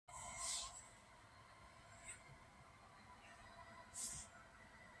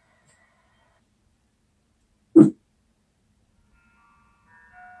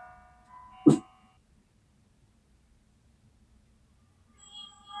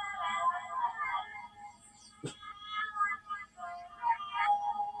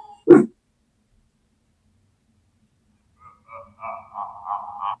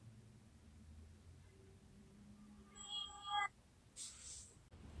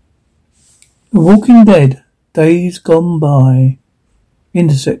The Walking Dead. Days gone by.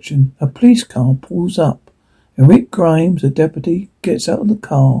 Intersection. A police car pulls up. And Rick Grimes, a deputy, gets out of the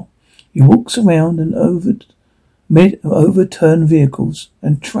car. He walks around and overturned vehicles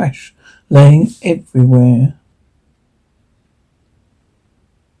and trash laying everywhere.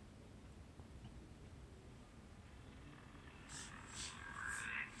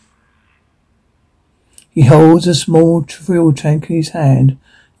 He holds a small fuel tank in his hand,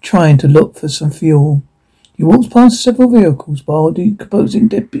 trying to look for some fuel. He walks past several vehicles while decomposing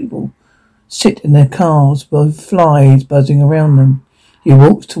dead people sit in their cars with flies buzzing around them. He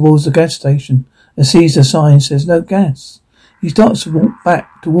walks towards the gas station and sees the sign says no gas. He starts to walk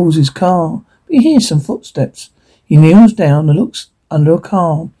back towards his car, but he hears some footsteps. He kneels down and looks under a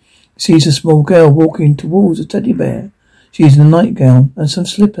car. He sees a small girl walking towards a teddy bear. She is in a nightgown and some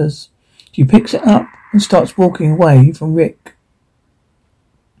slippers. She picks it up and starts walking away from Rick.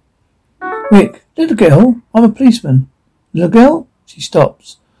 Rick, little girl, I'm a policeman. Little girl? She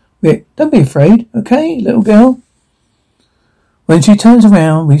stops. Rick, don't be afraid, okay, little girl? When she turns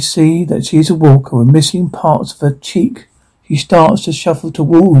around, we see that she's a walker with missing parts of her cheek. She starts to shuffle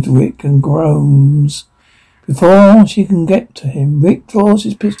towards Rick and groans. Before she can get to him, Rick draws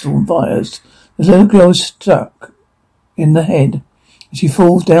his pistol and fires. The little girl is struck in the head. She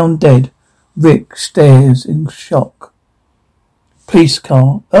falls down dead. Rick stares in shock. Police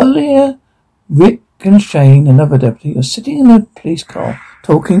car. Earlier, Rick and Shane, another deputy, are sitting in a police car,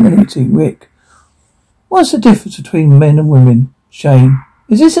 talking and eating. Rick. What's the difference between men and women? Shane.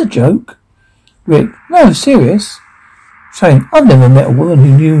 Is this a joke? Rick. No, serious. Shane. I've never met a woman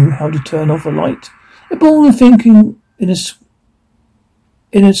who knew how to turn off a light. They're born with thinking in a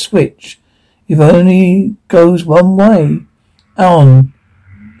switch. If only goes one way. On.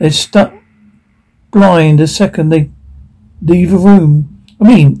 They're stuck blind the second they leave a room. I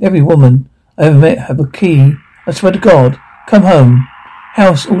mean, every woman I ever met have a key. I swear to God. Come home.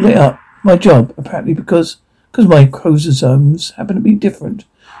 House all lit up. My job, apparently because my chromosomes happen to be different.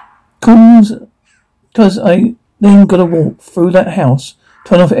 Cause I then gotta walk through that house,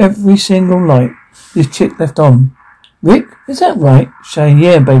 turn off every single light this chick left on. Rick, is that right? Shane,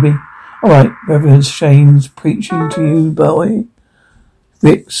 yeah, baby. Alright, Reverend Shane's preaching to you, boy.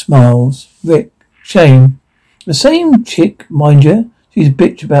 Rick smiles. Rick, Shane. The same chick, mind you. She's a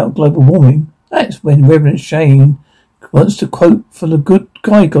bitch about global warming. That's when Reverend Shane wants to quote from the good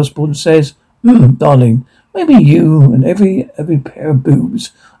guy gospel and says, darling, maybe you and every pair of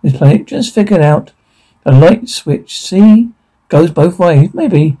boobs on this planet just figured out a light switch, see, goes both ways.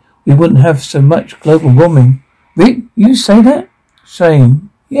 Maybe we wouldn't have so much global warming. Rick, you say that?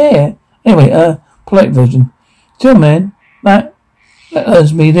 Shane, yeah. Anyway, polite version. Still, man, that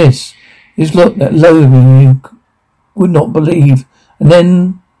earns me this. His look, that loathing you would not believe. And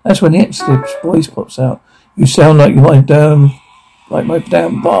then that's when the ex-lib's voice pops out. You sound like my damn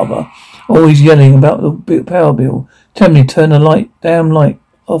barber, always yelling about the power bill. Tell me, turn the damn light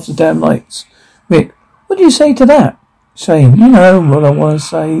off the damn lights. Rick, what do you say to that? Shane, you know what I want to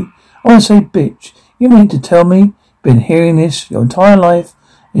say. I want to say, bitch. You mean to tell me you've been hearing this your entire life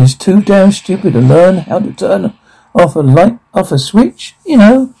and it's too damn stupid to learn how to turn off a switch? You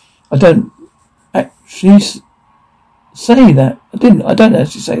know, I don't actually say that. I don't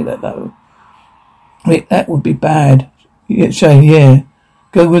actually say that though. Rick, that would be bad. Shane, yeah.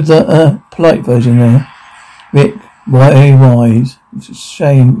 Go with the polite version there. Rick, very wise.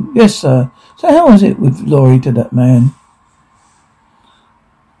 Shane, yes sir. So how was it with Laurie to that man?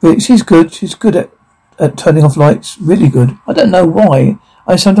 Rick, she's good. She's good at turning off lights. Really good. I don't know why.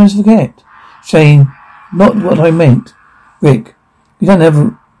 I sometimes forget. Shane, not what I meant. Rick, we didn't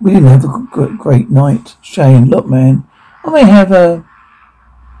have a great night. Shane, look man, I may have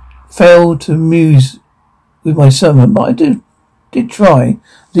failed to muse with my sermon, but I did try.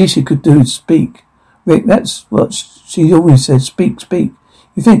 The least you could do is speak. Rick, that's what she always said. Speak, speak.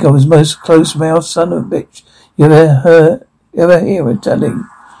 You think I was most close-mouthed son of a bitch you ever hear her telling?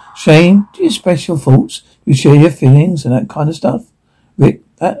 Shane, do you express your thoughts? You share your feelings and that kind of stuff? Rick,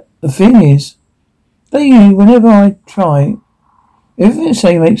 the thing is, lately, whenever I try, everything I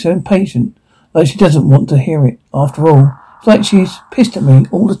say makes her impatient, like she doesn't want to hear it. After all, it's like she's pissed at me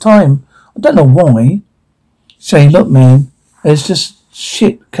all the time. I don't know why. Shane, look man, there's just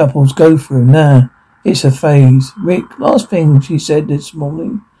shit couples go through. Nah, it's a phase. Rick, last thing she said this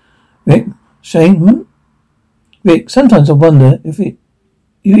morning. Rick, Shane, Rick, sometimes I wonder if you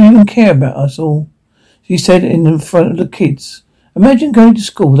even care about us all. She said it in front of the kids. Imagine going to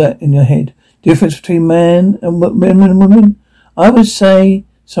school with that in your head. Difference between men and women. I would say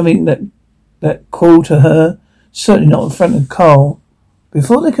something that called to her. Certainly not in front of Carl.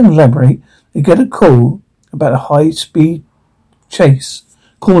 Before they can elaborate, they get a call about a high-speed chase.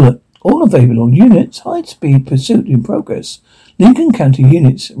 Caller, all available units, high-speed pursuit in progress. Lincoln County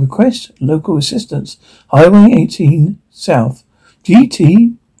units request local assistance. Highway 18 South.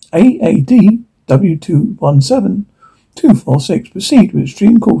 GT AAD W217 246. Proceed with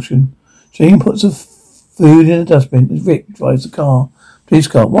extreme caution. Shane puts the food in a dustbin as Rick drives the car. Police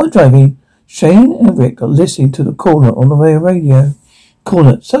car. While driving, Shane and Rick are listening to the caller on the radio.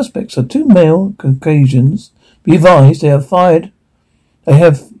 Caller. Suspects are two male Caucasians. Be advised they have fired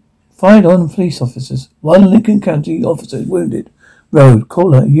on police officers. One Lincoln County officer is wounded. Road.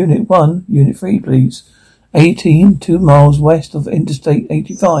 Caller. Unit 1. Unit 3, please. 18, 2 miles west of Interstate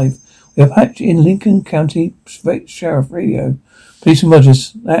 85. We have hatched in Lincoln County Sheriff Radio. Police and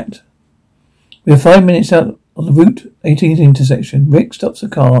Rogers. That. We are 5 minutes out on the Route 18 intersection. Rick stops the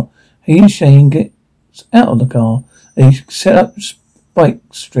car. He and Shane gets out of the car. They set up spike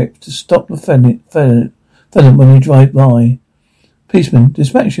strips to stop the felon when he drive by. Policeman,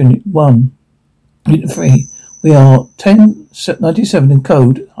 dispatch unit 1, unit 3. We are 1097 in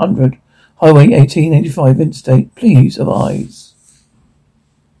code 100, highway 1885 interstate. Please advise.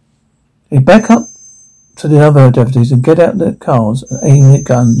 They back up to the other deputies and get out their cars and aim their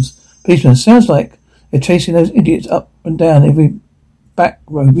guns. Policeman, sounds like they're chasing those idiots up and down every back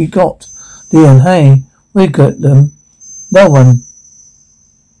road we got. Leon, hey, we got them. No one.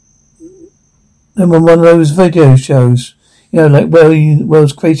 Them on one of those video shows. Like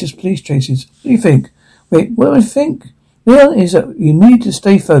world's greatest police chases. What do you think? Wait, what do I think? Leon, is that you need to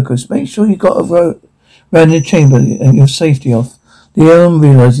stay focused. Make sure you got a road around the chamber and your safety off. Leon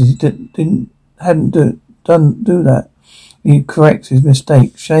realizes he hadn't do that. He corrects his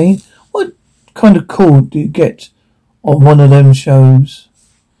mistake. Shane, what kind of call do you get on one of them shows?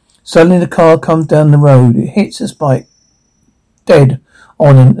 Suddenly the car comes down the road. It hits a spike dead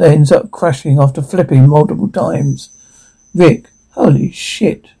on and ends up crashing after flipping multiple times. Rick, holy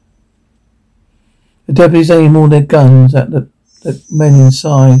shit. The deputies aim all their guns at the men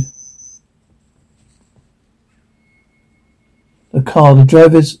inside the car. The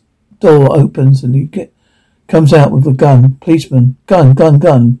driver's door opens and he comes out with a gun. Policeman,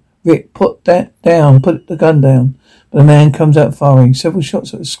 gun. Rick, put that down, put the gun down. But the man comes out firing. Several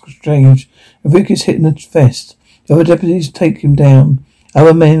shots are exchanged. Rick is hit in the vest. The other deputies take him down.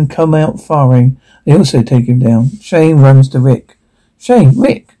 Other men come out firing. They also take him down. Shane runs to Rick.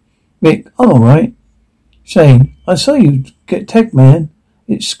 Rick, I'm alright. Shane, I saw you get tagged, man.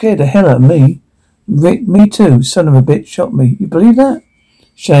 It scared the hell out of me. Rick, me too. Son of a bitch shot me. You believe that?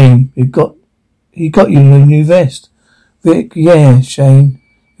 Shane, he got you in a new vest. Rick, yeah, Shane.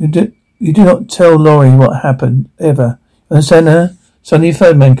 You do not tell Laurie what happened, ever. Understand her? Suddenly a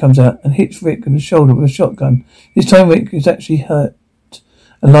third man comes out and hits Rick on the shoulder with a shotgun. This time Rick is actually hurt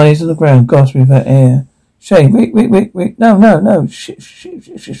and lies on the ground, gasping for air. Shane, Rick, no, shit.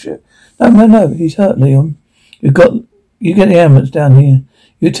 No, he's hurt, Leon. You get the ambulance down here.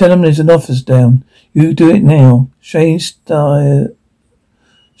 You tell him there's an officer down. You do it now. Shane stays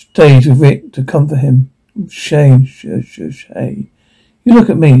with Rick to comfort him. Shane, Shane. You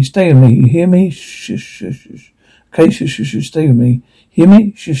look at me, stay with me, you hear me? Shh. Okay, shh, stay with me. Hear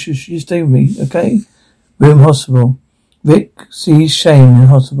me? Shh, you stay with me, okay? Room hospital. Rick sees Shane in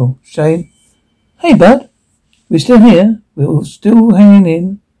hospital. Shane? Hey, bud. We're still here. We're still hanging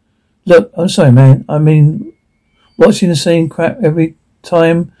in. Look, I'm sorry, man. I mean, watching the same crap every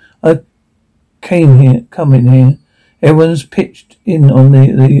time I come in here. Everyone's pitched in on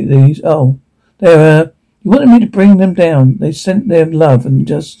these. Oh, they're, you wanted me to bring them down. They sent their love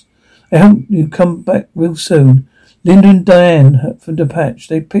and I hope you come back real soon. Linda and Diane from the patch.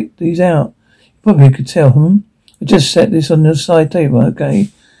 They picked these out. You probably could tell them. I just set this on the side table, okay?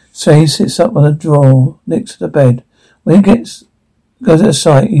 So he sits up on a drawer next to the bed. When he goes out of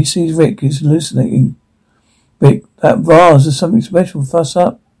sight, he sees Rick is hallucinating. Rick, that vase is something special. Fuss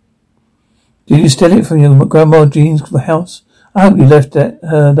up. Did you steal it from your grandma Jean's house? I hope you left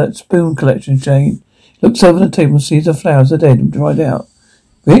that spoon collection, Shane. He looks over the table and sees the flowers are dead and dried out.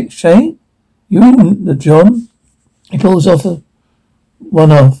 Rick, Shane? You in the John? He pulls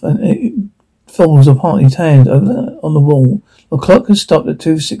one off and it falls apart in his hand over on the wall. The clock has stopped at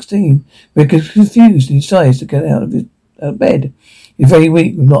 2:16. Rick is confused and he decides to get out of bed. He's very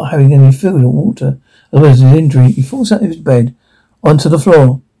weak with not having any food or water, as well as his injury. He falls out of his bed onto the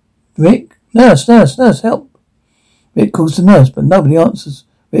floor. Rick? Nurse, help. Rick calls the nurse, but nobody answers.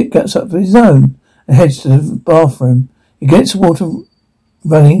 Rick gets up on his own and heads to the bathroom. He gets the water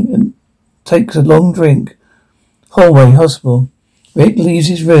running and takes a long drink. Hallway, hospital. Rick leaves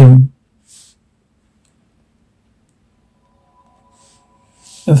his room.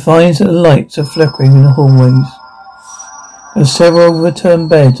 and finds that the lights are flickering in the hallways. There are several overturned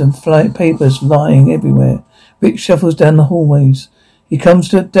beds and papers lying everywhere. Rick shuffles down the hallways. He comes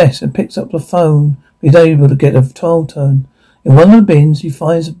to a desk and picks up the phone. He's able to get a dial tone. In one of the bins, he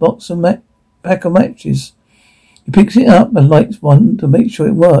finds a box of pack of matches. He picks it up and lights one to make sure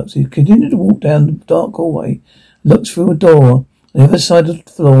it works. He continues to walk down the dark hallway and looks through a door. On the other side of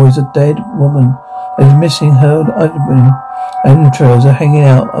the floor is a dead woman that is missing her abdomen, and entrails are hanging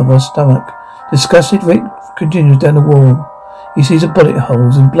out of her stomach. Disgusted, Rick continues down the wall. He sees bullet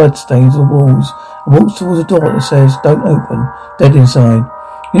holes and blood stains on the walls and walks towards a door that says, "Don't open," dead inside.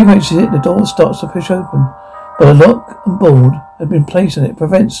 When he reaches it, the door starts to push open, but a lock and board had been placed on it,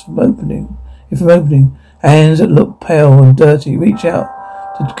 prevents it from opening. Hands that look pale and dirty reach out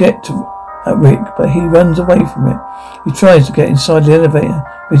to get at Rick, but he runs away from it. He tries to get inside the elevator,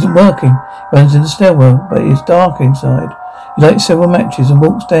 but it isn't working. He runs in the stairwell, but it is dark inside. He lights several matches and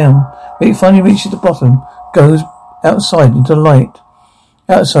walks down. Rick finally reaches the bottom, goes outside into the light.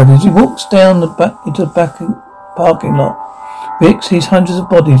 Outside, as he walks down into the back parking lot, Rick sees hundreds of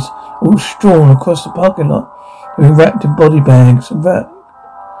bodies all strewn across the parking lot. They've been wrapped in body bags and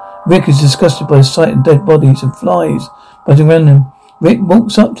Rick is disgusted by the sight of dead bodies and flies buzzing around them. Rick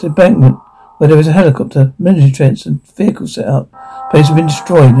walks up to the embankment where there is a helicopter, military trench and vehicles set up. The place has been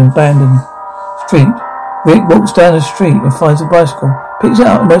destroyed and abandoned. Street. Rick walks down the street and finds a bicycle, picks it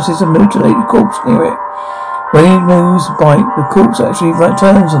up and notices a mutilated corpse near it. When he moves the bike, the corpse actually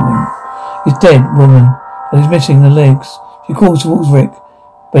turns on him. His dead woman and he's missing the legs. She calls towards Rick,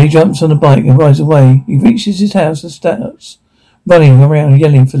 but he jumps on the bike and rides away. He reaches his house and starts running around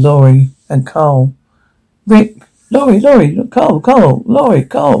yelling for Laurie and Carl. Rick, Laurie, Carl, Laurie,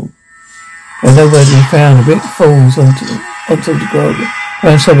 Carl. There's nowhere to be found. Rick falls onto the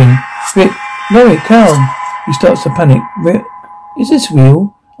ground, sobbing. Rick, Laurie, Carl. He starts to panic. Rick, is this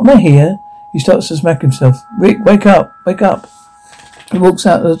real? Am I here? He starts to smack himself. Rick, wake up, wake up. He walks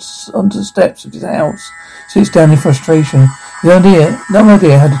out onto the steps of his house, sits down in frustration. No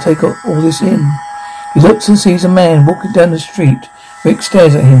idea how to take all this in. He looks and sees a man walking down the street. Rick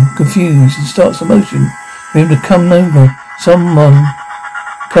stares at him, confused, and starts a motion for him to come over. Someone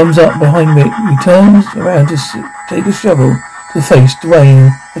comes up behind Rick. He turns around to take a shovel to the face. Dwayne,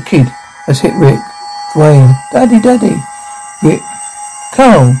 a kid, has hit Rick. Dwayne, Daddy. Rick,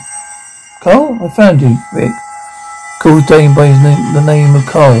 Carl, I found you. Rick calls Dane by the name of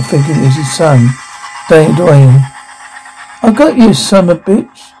Carl, thinking it's his son. Dwayne, I got you, son of a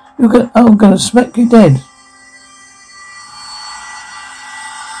bitch. I'm gonna smack you dead.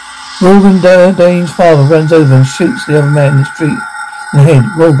 Morgan, Dane's father, runs over and shoots the other man in the street in the head.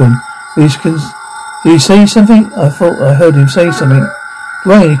 Morgan, did he say something? I thought I heard him say something.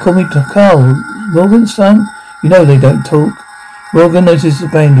 Dwayne, he called me to Carl. Morgan, son? You know they don't talk. Morgan notices the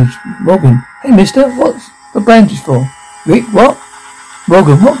bandage. Morgan, hey mister, what's the bandage for? Rick, what?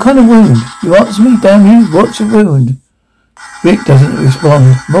 Morgan, what kind of wound? You answer me, damn you. What's your wound? Rick doesn't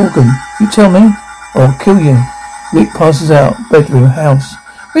respond. Morgan, you tell me, or I'll kill you. Rick passes out. Bedroom, house.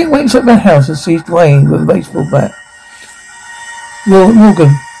 Rick wakes up in the house and sees Dwayne with a baseball bat.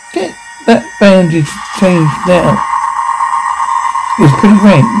 Morgan, get that bandage changed now. It's pretty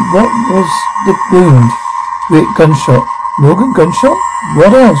rank. What was the wound? Rick, gunshot. Morgan, gunshot?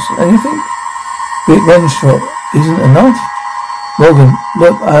 What else? Anything? Rick, gunshot isn't enough? Morgan,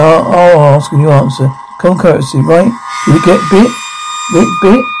 look, I'll ask and you answer. Common courtesy, right? Did you get bit? Rick,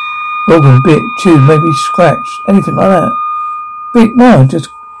 bit? Morgan, bit, chewed, maybe scratched, anything like that. Rick, no,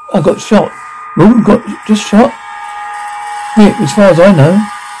 I got shot. Morgan got just shot? Rick, as far as I know.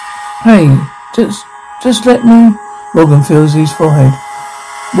 Hey, just let me. Morgan feels his forehead.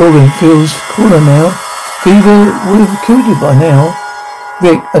 Morgan feels cooler now. Fever would have killed you by now.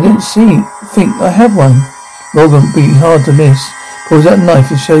 Rick, I didn't think I have one. Morgan, beating hard to miss, pulls out a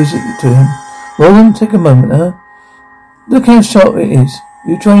knife and shows it to him. Morgan, take a moment, huh? Look how sharp it is.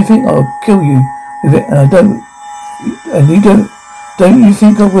 You try and think I'll kill you with it, and you don't you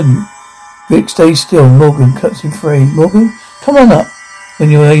think I wouldn't? Rick stays still. Morgan cuts him free. Morgan, come on up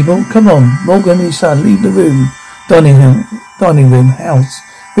when you're able. Come on. Morgan and his son leave the room. Dining room, house.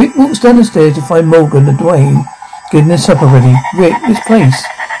 Rick walks down the stairs to find Morgan and Dwayne getting their supper ready. Rick, this place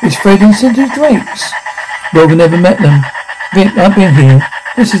is Fred and Cindy Drake's. Morgan never met them. Rick, I've been here.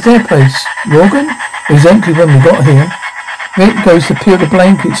 This is their place. Morgan? It was empty when we got here. Rick goes to peel the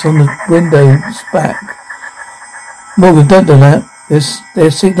blankets on the window's back. Morgan, don't do that. They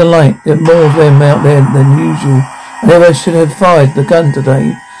see the light. There are more of them out there than usual. And whoever should have fired the gun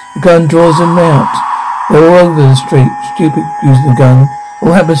today. The gun draws them out. They're all over the street. Stupid using the gun.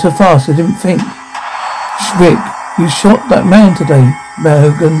 All happened so fast I didn't think. Rick, you shot that man today.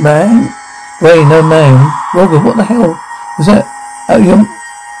 Morgan, man? Wait, no man. Morgan, what the hell was that out your...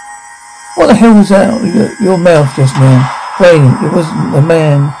 What the hell was that out of your mouth just now? Wayne, it wasn't a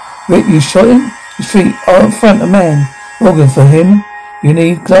man. Rick, you shot him? His feet are up front, a man. Morgan, for him, you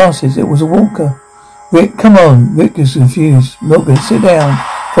need glasses. It was a walker. Rick, come on. Rick is confused. Morgan, sit down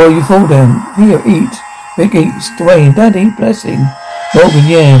before you fall down. Here, eat. Rick eats. Dwayne, Daddy, blessing. Morgan,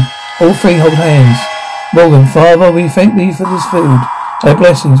 yeah. All three hold hands. Morgan, Father, we thank thee for this food. Thy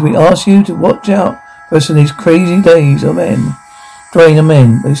blessings. We ask you to watch out for us in these crazy days. Amen. Dwayne,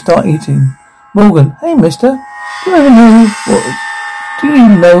 amen. They start eating. Morgan, hey, mister. Do you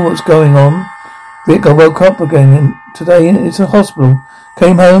even know what's going on? Rick, I woke up again today it's a hospital.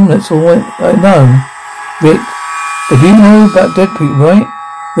 Came home, that's all I know. Rick, but you know about dead people, right?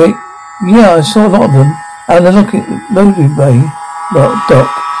 Rick, yeah, I saw a lot of them out in the loading bay, dock,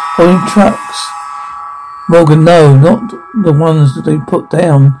 hauling trucks. Morgan, no, not the ones that they put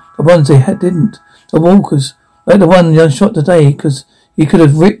down. The ones they didn't. The walkers, like the one I shot today, because he could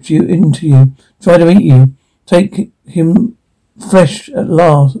have ripped you into you, tried to eat you, take him fresh at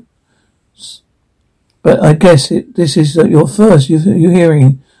last. But I guess this is your first you're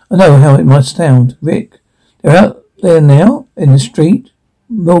hearing. I know how it must sound. Rick, they're out there now in the street.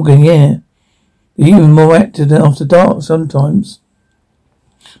 Morgan, yeah. They're even more active after dark sometimes.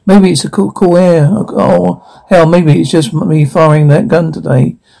 Maybe it's a cool air. Oh, hell, maybe it's just me firing that gun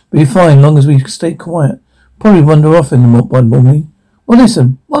today. We'll be fine long as we stay quiet. Probably wander off in the one morning. Well,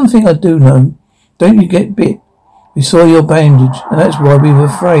 listen, one thing I do know. Don't you get bit. We saw your bandage, and that's why we were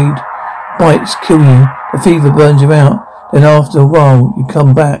afraid. Bites kill you. The fever burns you out. Then after a while, you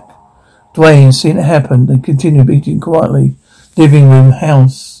come back. Dwayne seen it happen. They continued eating quietly. Living room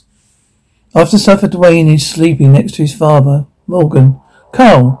house. After supper, Dwayne is sleeping next to his father, Morgan.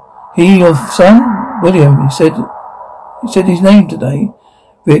 Carl, he your son? William, he said his name today.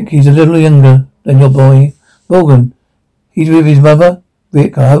 Rick, he's a little younger than your boy. Morgan, he's with his mother?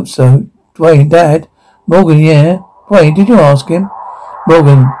 Rick, I hope so. Dwayne, Dad? Morgan, yeah. Dwayne, did you ask him?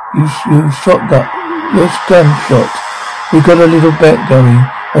 Morgan, you your gunshot. We got a little bet going.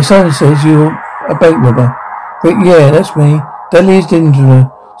 My son says you're a bank robber. Rick, yeah, that's me. Dudley is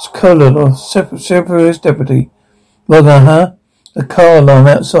Dindler, scholar of Separate deputy. Morgan, huh? The car alarm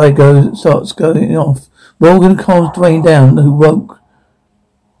outside starts going off. Morgan calms Dwayne down, who woke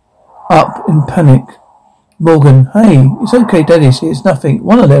up in panic. Morgan, hey, it's okay, Daddy. See, it's nothing.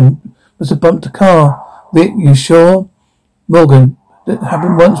 One of them must have bumped a car. Rick, you sure? Morgan, that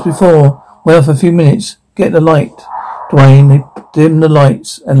happened once before. Well, for a few minutes. Get the light. Dwayne, they dim the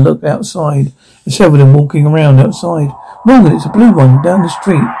lights and look outside. There's several of them walking around outside. Morgan, it's a blue one down the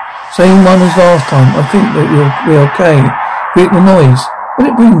street. Same one as last time. I think that you'll be okay. Rick, the noise. Will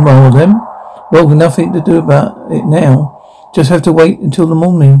it bring more of them? Morgan, nothing to do about it now. Just have to wait until the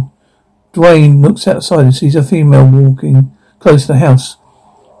morning. Dwayne looks outside and sees a female walking close to the house.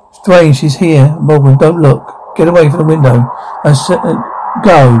 Dwayne, she's here. Morgan, don't look. Get away from the window.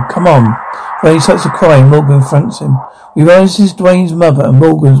 Go. Come on. Dwayne starts to cry. Morgan confronts him. We realize this is Dwayne's mother and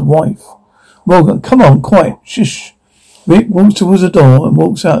Morgan's wife. Morgan, come on, quiet. Shush. Rick walks towards the door and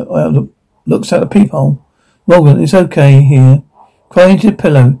looks out the peephole. Morgan, it's okay here. Cry into the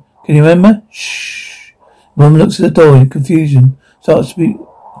pillow. Can you remember? Shh. The woman looks at the door in confusion. Seems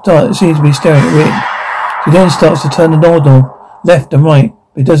to be staring at Rick. She then starts to turn the doorknob left and right,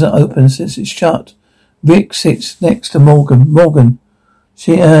 but it doesn't open since it's shut. Rick sits next to Morgan. Morgan,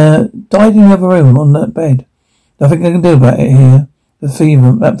 she died in the other room on that bed. Nothing I can do about it here. That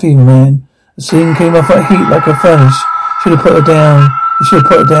fever man. The scene came off like heat, like a furnace. Should have put her down.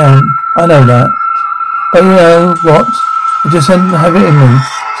 I know that. But you know what? I just didn't have it in me.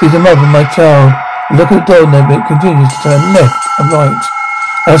 She's the mother of my child. I look at the doorknob, it continues to turn left and right.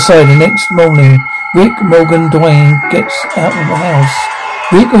 Outside the next morning, Rick, Morgan, Dwayne gets out of the house.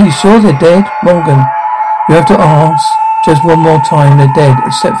 Rick, are you sure they're dead? Morgan, you have to ask just one more time they're dead,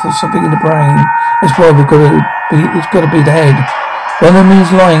 except for something in the brain. That's why it's got to be the head. One of them is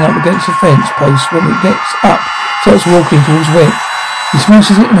lying up against the fence post. When it gets up, starts walking towards Rick. He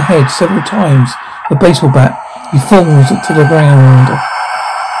smashes it in the head several times. The baseball bat. He falls to the ground.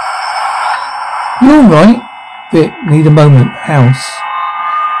 You alright? Rick, need a moment. House.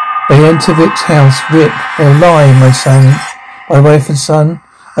 They enter Rick's house. Rick, they're lying, my son. My wife and son.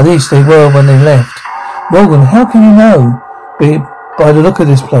 At least they were when they left. Morgan, how can you know? By the look of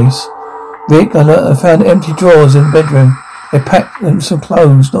this place. Rick, I found empty drawers in the bedroom. They packed them some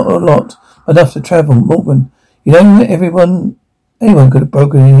clothes, not a lot, enough to travel. Morgan, you know anyone could have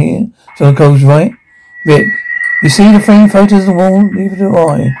broken in here. So it goes right. Rick, you see the framed photos on the wall? Neither do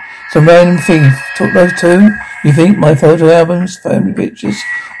I. Some random thief took those too. You think my photo albums, family pictures,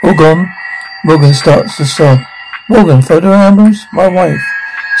 all gone? Morgan starts to sob. Morgan, photo albums? My wife.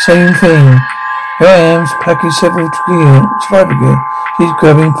 Same thing. Here I am, packing several survival gear. She's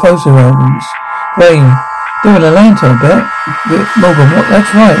grabbing photo albums. Rain. They're in Atlanta, I bet. Morgan, what?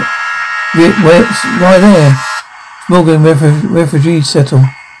 That's right. It's right there. Morgan, refugees settle.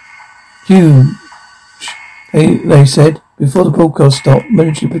 Huge, they said. Before the broadcast stopped,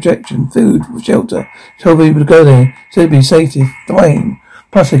 military protection, food, shelter. Told people to go there. Said it'd be safety. Dwayne.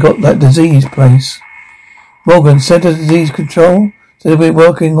 Plus they got that disease place. Morgan, Center Disease Control. Said we're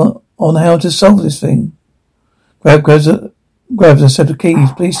working on how to solve this thing. Grabs a set of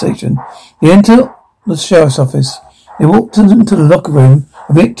keys, police station. They enter the sheriff's office. They walked into the locker room.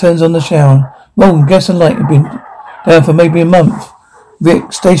 Vic turns on the shower. Morgan, gas and light have been down for maybe a month.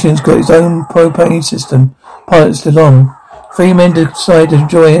 Vic, station's got its own propane system. Pilot's still on. 3 men decide to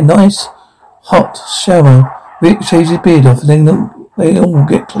enjoy a nice, hot shower. Vic shaves his beard off and then they all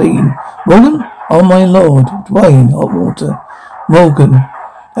get clean. Morgan? Oh my lord. Dwayne, hot water. Morgan.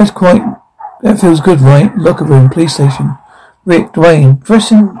 That feels good, right? Locker room, police station. Rick, Dwayne,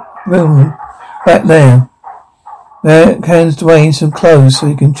 dressing room back there. Rick hands Dwayne some clothes so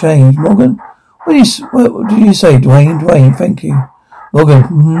he can change. Morgan, what did you say, Dwayne? Dwayne, thank you.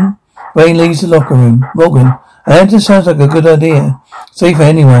 Morgan, Dwayne leaves the locker room. Morgan, that just sounds like a good idea. Safer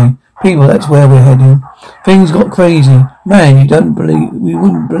anyway. People, that's where we're heading. Things got crazy. Man, we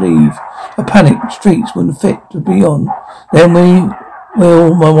wouldn't believe. A panic, streets wouldn't fit to be on. Then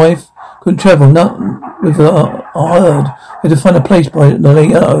my wife couldn't travel, not with a herd. We had to find a place by the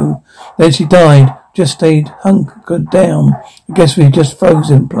late. Then she died, just stayed hunkered down. I guess we just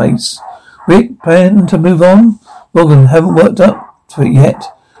froze in place. Rick, plan to move on? Morgan, haven't worked up to it yet.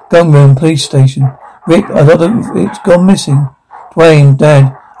 Gun room, police station. Rick, I thought it's gone missing. Dwayne,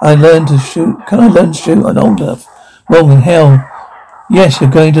 Dad, I learned to shoot. Can I learn to shoot? I'm old enough. Morgan, hell. Yes, you're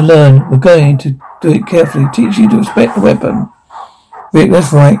going to learn. We're going to do it carefully. Teach you to respect the weapon. Rick,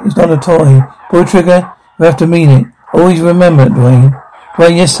 that's right. It's not a toy. Pull the trigger. You have to mean it. Always remember it, Dwayne.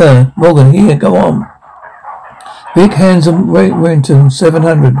 Dwayne, yes, sir. Morgan, here, go on. Rick hands him Remington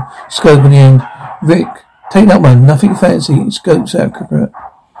 700 scope in the end. Rick, take that one. Nothing fancy. Scope's accurate.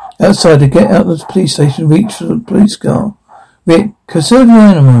 Outside, to get out of the police station, reach for the police car. Rick, conserve your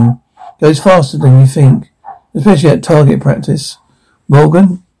ammo. Goes faster than you think, especially at target practice.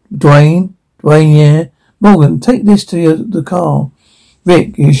 Morgan, Dwayne, yeah. Morgan, take this to the car.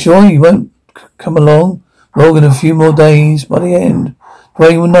 Rick, are you sure you won't come along? Morgan, a few more days by the end.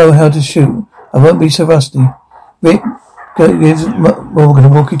 Dwayne will know how to shoot. I won't be so rusty. Rick gives Morgan a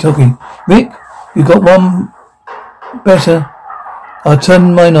walkie-talkie. Rick, you got one better. I'll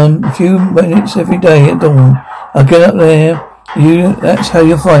turn mine on a few minutes every day at dawn. I'll get up there. That's how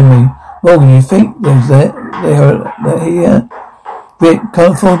you'll find me. Morgan, you think they're here? Rick,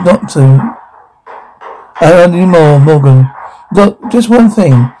 can't afford not to. I don't need more, Morgan. Look, just one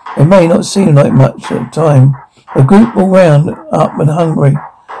thing. It may not seem like much at the time. A group all round up and hungry.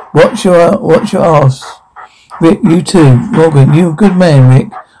 Watch your arse. Rick, you too. Morgan, you a good man,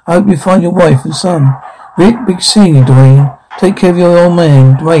 Rick. I hope you find your wife and son. Rick, big seeing you, Dwayne. Take care of your old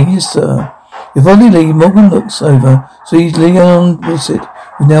man. Dwayne, yes, sir. If only Lee, Morgan looks over, sees Leon Blissett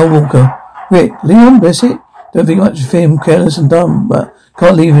with Nell Walker. Rick, Leon Blissett? Don't think much of him, careless and dumb, but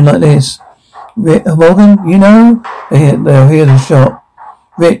can't leave him like this. Rick, Morgan, you know? They'll hear the shot.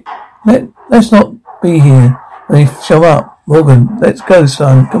 Rick, let's not be here when they show up. Morgan, let's go,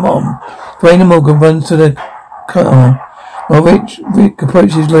 son. Come on. Dwayne and Morgan runs to the car. While Rick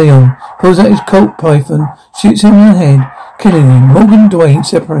approaches Leon, pulls out his Colt Python, shoots him in the head, killing him. Morgan and Dwayne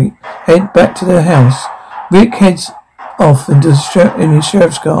separate, head back to their house. Rick heads off in his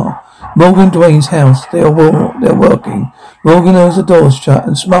sheriff's car. Morgan and Dwayne's house. They're working. Morgan knows the door's shut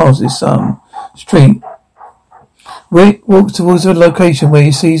and smiles at his son. Street. Rick walks towards the location where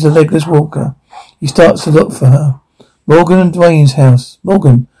he sees the legless Walker. He starts to look for her. Morgan and Dwayne's house.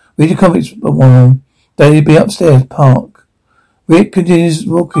 Morgan, read your comics a while. Daddy'll be upstairs, park. Rick continues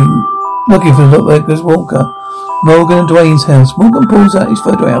looking for the legless Walker. Morgan and Dwayne's house. Morgan pulls out his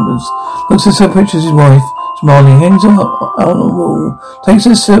photo albums, looks at some pictures of his wife, smiling, hangs on the wall, takes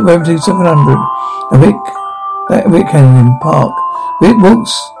a Remington 700, and Rick handed him, park. Rick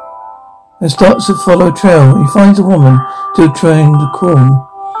walks and starts to follow a trail. He finds a woman still trying to crawl.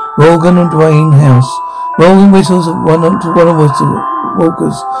 Morgan and Dwayne's house. Morgan whistles at one of the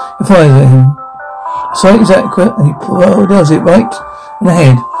walkers and fires at him. The sight is accurate and he does it right in the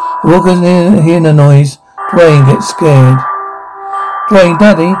head. The walker's hearing the noise. Dwayne gets scared. Dwayne,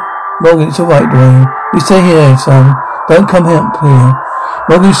 Daddy. Morgan, it's alright, Dwayne. You stay here, son. Don't come out here.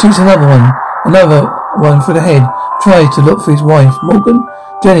 Morgan shoots another one. one for the head. Tries to look for his wife. Morgan?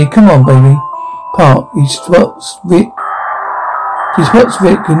 Jenny, come on, baby. Park. He spots Rick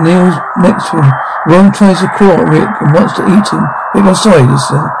and kneels next to him. Ron tries to claw at Rick and wants to eat him. Rick, I'm sorry,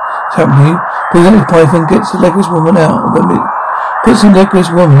 this is happening. Pulls out his pipe and gets the legless woman out of puts the legless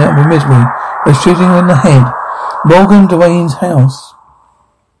woman out of her misery by shooting her in the head. Morgan Dwayne's house.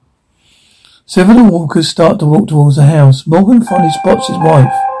 Several walkers start to walk towards the house. Morgan finally spots his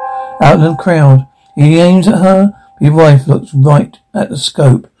wife out in the crowd. He aims at her, but his wife looks right at the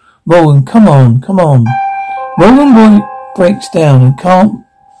scope. Morgan, come on. Morgan breaks down and can't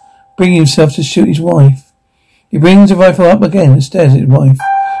bring himself to shoot his wife. He brings the rifle up again and stares at his wife.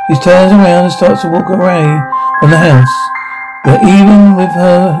 She turns around and starts to walk away from the house. But even with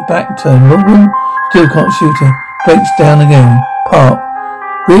her back turned, Morgan still can't shoot her. Breaks down again. Park.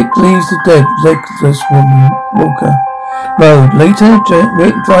 Rick leaves the dead, legless walker. Road. Later,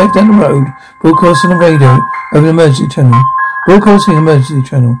 Rick drives down the road, broadcasting the radio over the emergency channel. Broadcasting emergency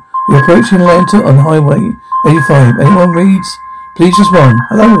channel. We are approaching Atlanta on Highway 85. Anyone reads? Please respond.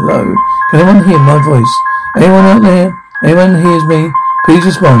 Hello. Can anyone hear my voice? Anyone out there? Anyone hears me? Please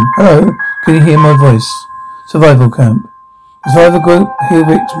respond. Hello. Can you hear my voice? Survival camp. The survival group hear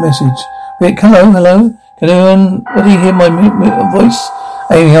Rick's message. Rick, hello. Can anybody hear my voice?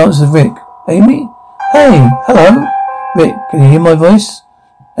 Amy answers Rick. Amy? Hey, hello. Rick, can you hear my voice?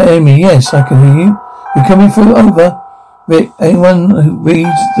 Amy, yes, I can hear you. You're coming through, over. Rick, anyone who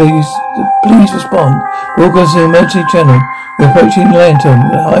reads these, please respond. Broadcasting emergency channel. We're approaching Atlanta,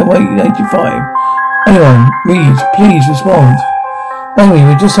 Highway 85. Anyone reads, please respond. Amy,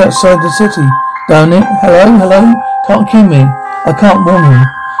 we're just outside the city. Down it. Hello. Can't kill me. I can't warn him.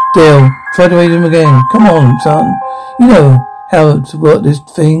 Dale, try to read him again. Come on, son. You know how to work this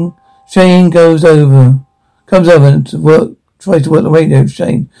thing. Shane comes over to work, tries to work the radio.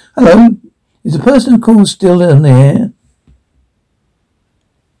 Shane, hello? Is the person who called still in the air?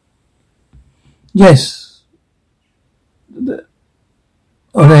 Yes.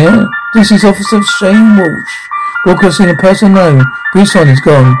 On air? This is Officer Shane Walsh. Broadcasting a person known. Brisson is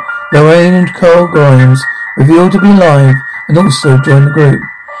gone. Lorraine and Carl Grimes revealed to be live and also join the group.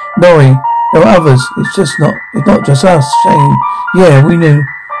 Laurie, there are others. It's not just us, Shane. Yeah, we knew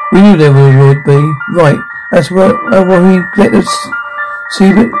there would be. Right. That's what we let us see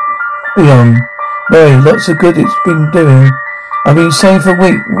it beyond. Laurie, lots of good it's been doing. I've been saying for a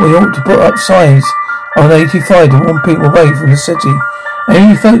week we ought to put up signs on 85 to warn people away from the city.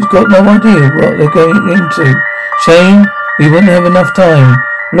 Any folks got no idea what they're going into. Shane, we wouldn't have enough time.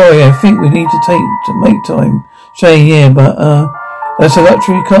 Laurie, I think we need to make time. Shane, yeah, but that's a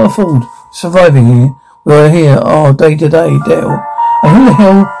luxury you can't afford. Surviving here. We are here our day to day, Dale. And who the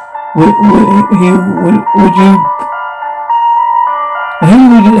hell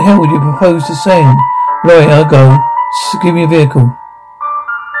would you propose to send? Laurie, I'll go. Give me a vehicle.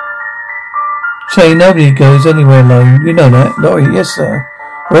 Shane, nobody goes anywhere alone. You know that. Laurie, yes sir.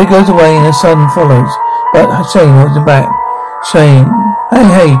 Ray goes away and her son follows. But Shane holds him back. Shane,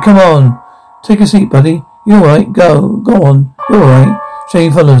 hey, come on. Take a seat, buddy. You alright? Go on. You alright?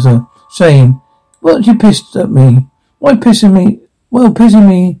 Shane follows her. Shane, what you pissed at me? Why pissing me? Well, pissing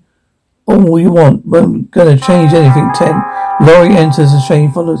me all you want. Won't gonna change anything, Ten. Laurie enters and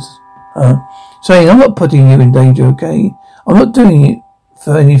Shane follows her. Shane, I'm not putting you in danger, okay? I'm not doing it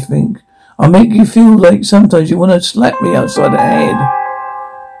for anything. I'll make you feel like sometimes you want to slap me outside the head.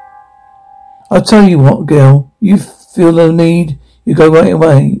 I'll tell you what, girl. You feel the need, you go right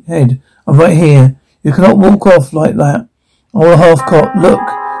away. Head, I'm right here. You cannot walk off like that. Or a half-cock. Look,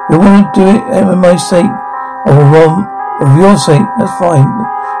 you want to do it for my sake, or of your sake, that's fine.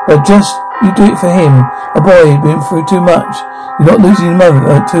 But just, you do it for him. A boy who's been through too much. You're not losing your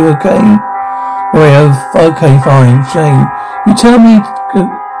mother, too, okay? Okay, fine. Shane, you tell me,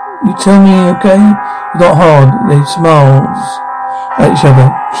 okay? It's not hard. They smiles at each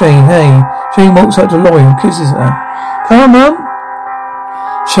other. Shane, hey. Shane walks up to Laurie and kisses her. Come on, Mum.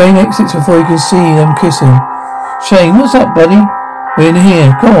 Shane exits before he can see them kissing. Shane, what's up, buddy? We're in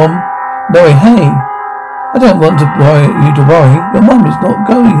here. Go on. Laurie, hey. I don't want you to worry. Your mum is not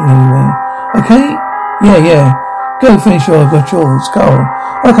going anywhere. Okay? Yeah. Go finish your chores, Carl.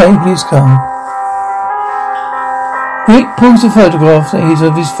 Okay, please come. Rick pulls the photograph that he's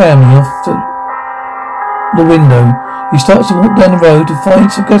of his family off the window. He starts to walk down the road to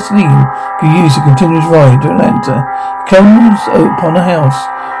find some gasoline he can use to continue his ride to Atlanta. He comes upon a house.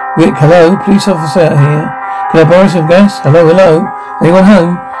 Rick, hello, police officer out here. Can I borrow some gas? Hello. Anyone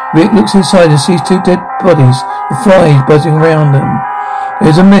home? Rick looks inside and sees two dead bodies with flies buzzing around them.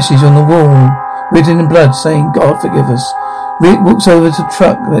 There's a message on the wall, written in blood, saying, God forgive us. Rick walks over to the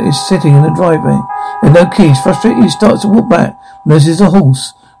truck that is sitting in the driveway. With no keys, frustrated, he starts to walk back. Notices a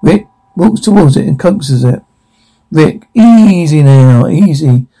horse. Rick walks towards it and coaxes it. Rick, easy now,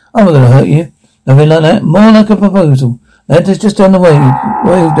 easy. I'm not gonna hurt you. Nothing like that. More like a proposal. Lanta's just down the way.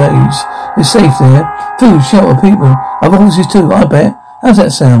 Wild days. It's safe there. Food, shelter, people. Other horses too, I bet. How's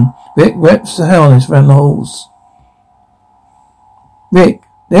that sound? Rick wraps the harness round the horse. Rick,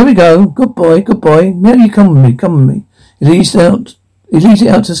 there we go. Good boy, good boy. Now you come with me. He leads it out to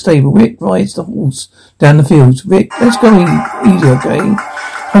the stable. Rick rides the horse down the fields. Rick, let's go easy, okay?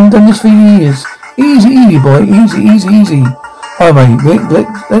 I haven't done this for years. Easy, boy. Easy. All right, Rick,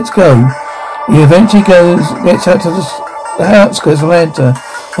 let's go. He eventually gets out to the outskirts of Atlanta.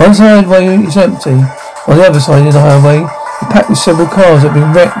 One side way is empty. On the other side is the highway. Packed with several cars that have been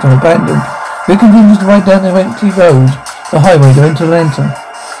wrecked or abandoned. Rick continues to ride down the empty road, the highway going to Atlanta.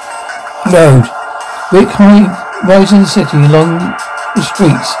 Road. Rick rides in the city along the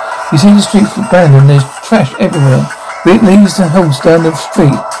streets. You see the streets abandoned, there's trash everywhere. Rick leads the horse down the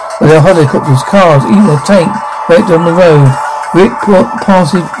street where there are helicopters, cars, even a tank wrecked on the road. Rick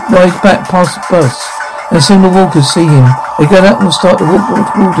rides back past the bus, and soon the walkers see him. They get up and start to walk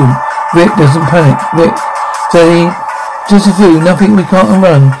toward him. Rick doesn't panic. Rick, steady. Just a few, nothing we can't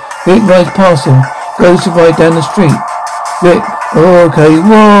run. Rick rides past him, goes to ride down the street. Rick, oh okay,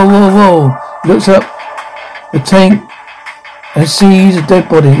 whoa. Looks up the tank and sees a dead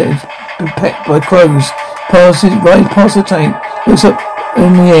body that has been pecked by crows. Rides past the tank, looks up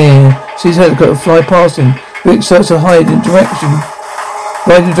in the air, sees a helicopter fly past him. Rick starts to ride in the direction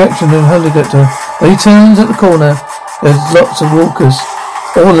of the helicopter. When he turns at the corner, there's lots of walkers.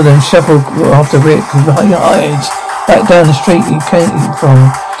 All of them shuffle after Rick and he hides back down the street he came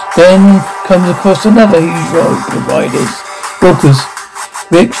from. Then comes across another huge road of walkers.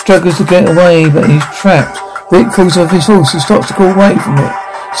 Rick struggles to get away, but he's trapped. Rick falls off his horse and starts to crawl away from it.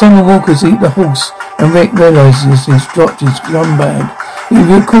 Some of the walkers eat the horse, and Rick realizes he's dropped his gun bag. He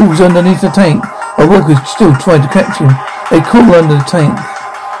crawls underneath the tank. The walkers still try to catch him. They crawl under the tank,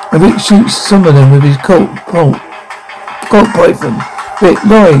 and Rick shoots some of them with his Colt Python. Rick,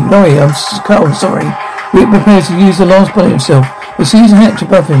 Laurie, I'm sorry. Rick prepares to use the last bullet himself, but sees a hatch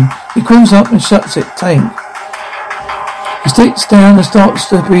above him. He crawls up and shuts it. Tank. He sits down and starts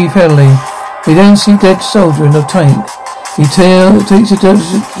to breathe heavily. He then sees a dead soldier in the tank. He takes a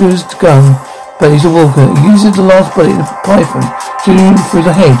dangerous gun, but he's a walker. He uses the last bullet in the Python, shooting him through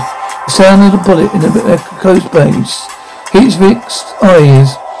the head. The sound of the bullet in the echoes bass hits Rick's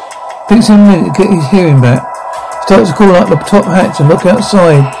ears, fixing Rick to get his hearing back. Starts to crawl up the top hatch and look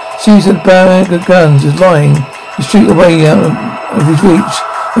outside. Sees that the bag of guns is lying the street away out of his reach.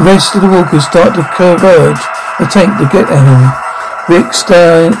 The rest of the walkers start to converge the tank to get at him. Rick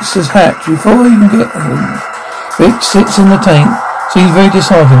starts his hatch before he can get at him. Rick sits in the tank, seems very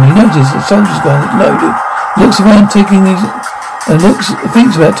disheartened. He notices the soldier's gun is loaded. Looks around thinks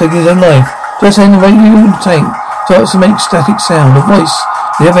about taking his own life. Just then the radio in the tank starts to make static sound. A voice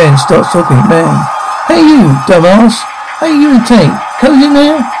at the other end starts talking. Man, hey you, dumbass. Hey you in the tank. Come in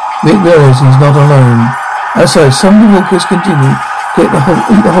there. Rick realizes he's not alone. Outside, some of the walkers continue to eat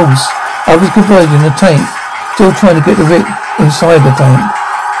the horse. Others converge in the tank, still trying to get the Rick inside the tank.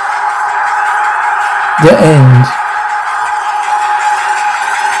 The end.